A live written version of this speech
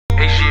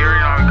Hey, she already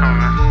know I'm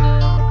coming.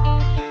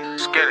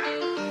 Let's get it.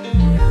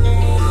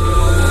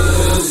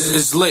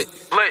 It's lit.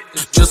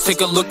 Just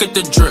take a look at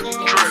the drip.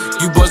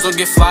 You boys don't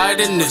get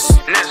fired in this.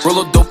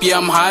 Roll a dope, yeah,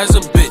 I'm high as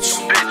a bitch.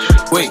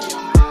 Wait,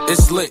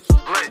 it's lit.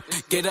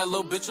 Get that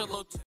little bitch a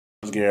little.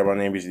 What's good, my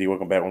name is BTD.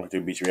 Welcome back. Welcome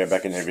to BTDREACTS.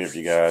 Back in the video for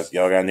you guys.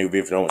 Y'all got a new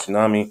video for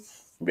Tsunami.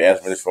 We've been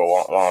asking for this for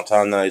a long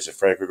time now. It's a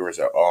Freddy Krueger. It's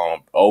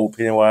old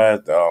Pennywise,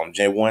 the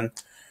J1.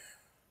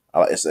 I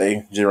like to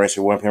say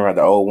Generation 1 Pennywise,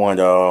 the old one,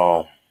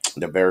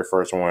 the very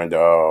first one,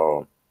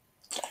 the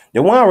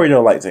one I really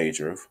don't like, to tell you the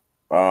truth.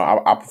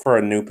 I prefer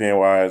a new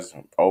Pennywise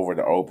over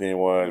the old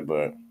Pennywise,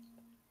 but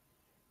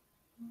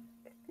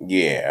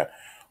yeah.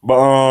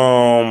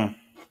 But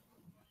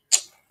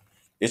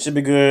it should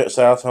be good.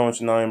 Shout out to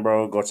Tsunami,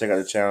 bro. Go check out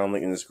the channel,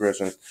 link in the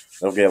description.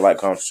 Don't forget to like,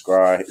 comment,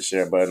 subscribe, hit the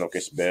share button, don't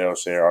forget the bell,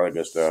 share, all that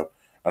good stuff.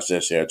 I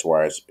said share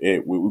twice. We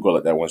go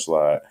let that one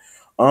slide.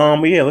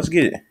 But yeah, let's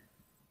get it.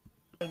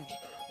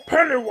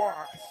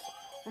 Pennywise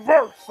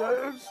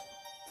versus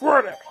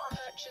Freddy.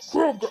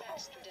 Krueger.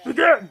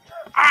 Begin.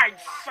 I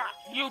thought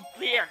you'd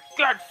be a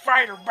good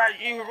fighter, but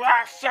you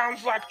last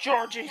sounds like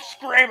Georgie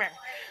screaming.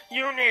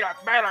 You need a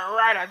better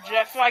rider,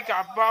 just like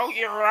a boat.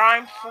 Your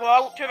rhymes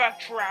float to the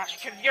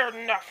trash, cause you're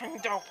nothing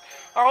dope.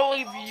 I'll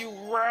leave you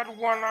red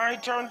when I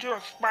turn to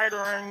a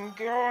spider and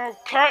go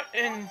cut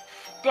and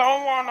go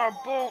on a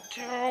boat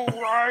to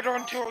ride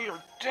until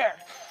you're dead.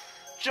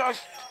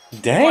 Just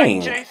Dang.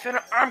 like Jason,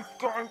 I'm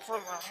going for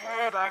the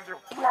head as your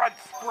blood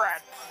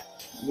spreads.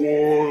 1,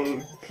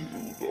 2,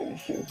 that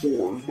was so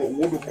boring. Now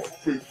what if my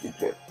face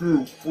looks like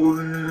this? 3,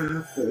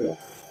 4,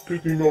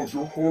 taking out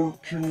your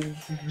heart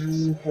kills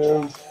you.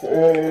 Heart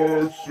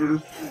 5,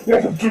 6.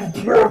 Welcome to the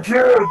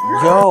project!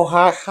 Yo,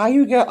 how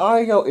you got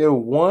audio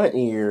in one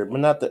ear, but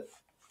not the...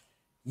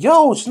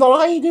 Yo, Snow,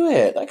 how you do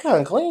that? That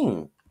kind of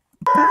clean.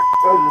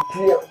 I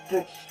clock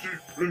cuts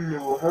deep in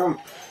your heart.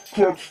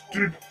 Cuts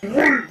deep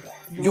bleed.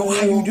 Yo,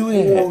 how you do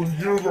that?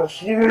 Years are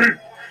sleep.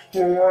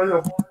 So I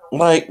have...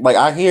 Like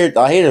I hear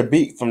the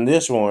beat from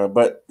this one,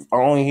 but I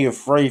only hear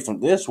Freddy from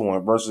this one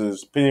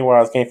versus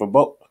Pennywise came from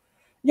both.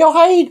 Yo,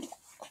 how you...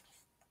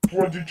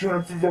 20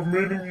 chances of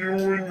meeting you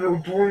in your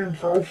dreams.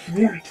 How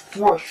sweet,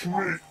 fresh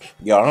meat.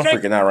 Yo, I'm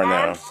freaking out right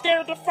now. I'm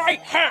scared to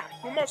fight.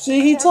 Ha!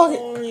 See, he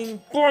talking...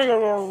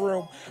 Boiler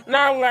room.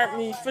 Now let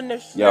me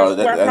finish. Yo,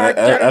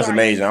 that's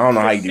amazing. I don't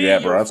know how you do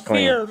that, bro. That's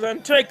clean.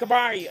 Then take a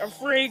bite. A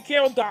free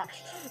kill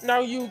dash. Now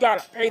you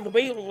gotta pay the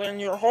bill in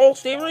your whole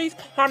series.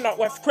 I'm not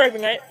worth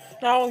craving it.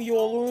 Now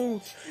you'll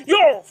lose.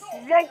 You'll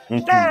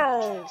float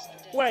down.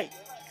 Wait,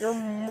 you're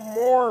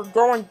more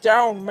going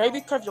down. Maybe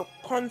because you're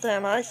puns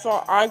and I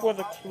thought I was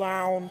a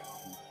clown.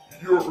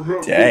 Your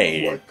head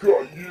Dang. looks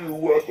like cut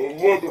you at the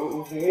leather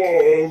of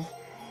love.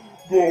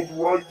 Goes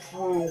right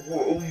through,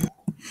 bro.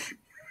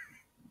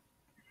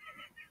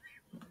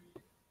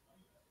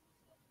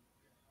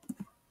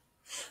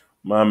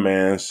 My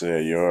man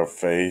said your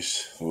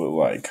face look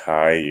like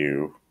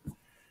Caillou.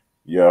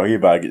 Yo, he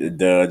about to get the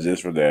dub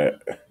just for that.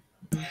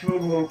 You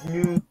should have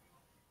knew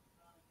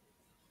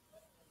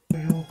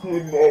you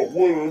could not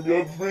win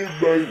against me,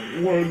 mate.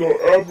 When the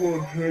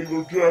Evelyn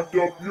hater jacked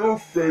up your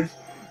face,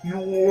 you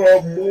will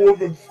have more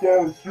than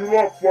scars. Do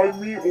not fight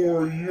me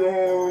or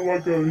you're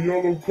like a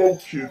yellow coat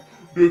kid.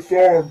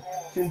 Disarmed.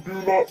 So do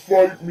not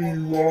fight me,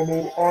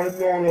 Ronald. I'm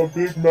not a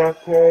Big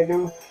Mac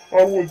caller.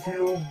 I was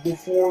here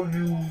before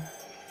you,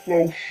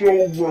 so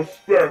show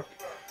respect.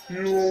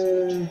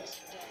 You...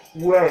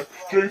 Rex,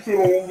 Jason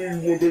only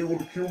was able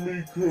to kill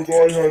me because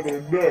I had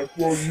a neck,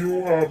 but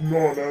you have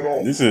none at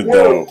all. This is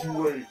well, dope.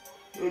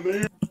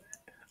 Great.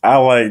 I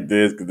like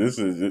this because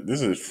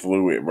this is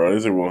fluid, bro.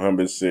 This is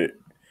 100%.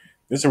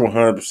 This is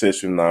 100%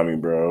 Tsunami,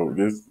 bro.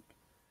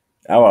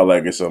 I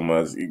like it so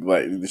much.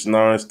 Like this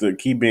non-stop.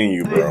 Keep being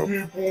you, bro.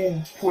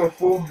 People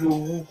prefer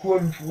your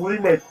cringe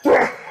remake.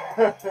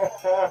 What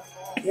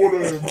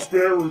an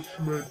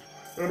embarrassment.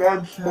 And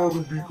I'm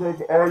smarter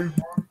because I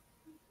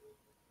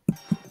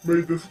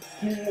made this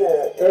cool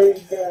all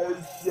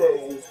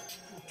myself.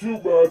 Too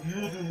bad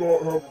you do not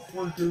have a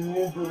freaking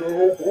looker to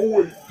help. Oh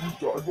wait, you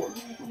died by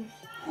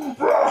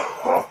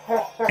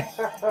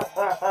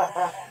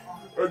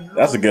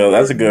That's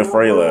a good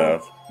Freddy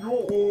laugh.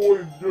 You'll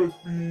always just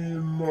be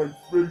in my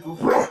faker.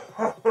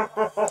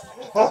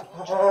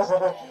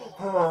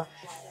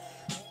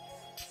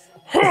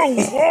 Hold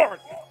on!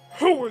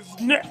 Who is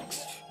next?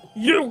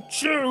 You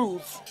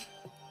choose!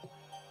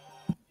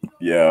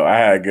 Yo, I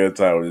had a good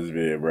time with this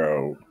video,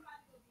 bro.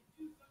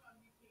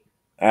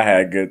 I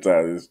had a good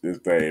time this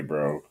day,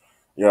 bro.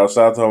 Yo,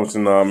 shout out to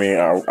Tsunami.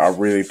 I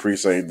really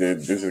appreciate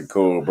this. This is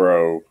cool,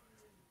 bro.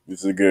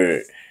 This is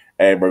good.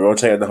 Hey, bro, go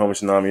check out the homie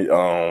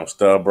Tsunami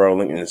stuff, bro.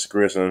 Link in the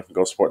description.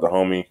 Go support the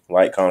homie.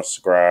 Like, comment,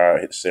 subscribe,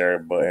 hit the share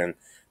button.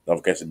 Don't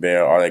forget the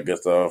bell, all that good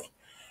stuff.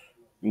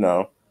 You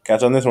know,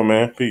 catch you on this one,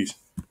 man. Peace.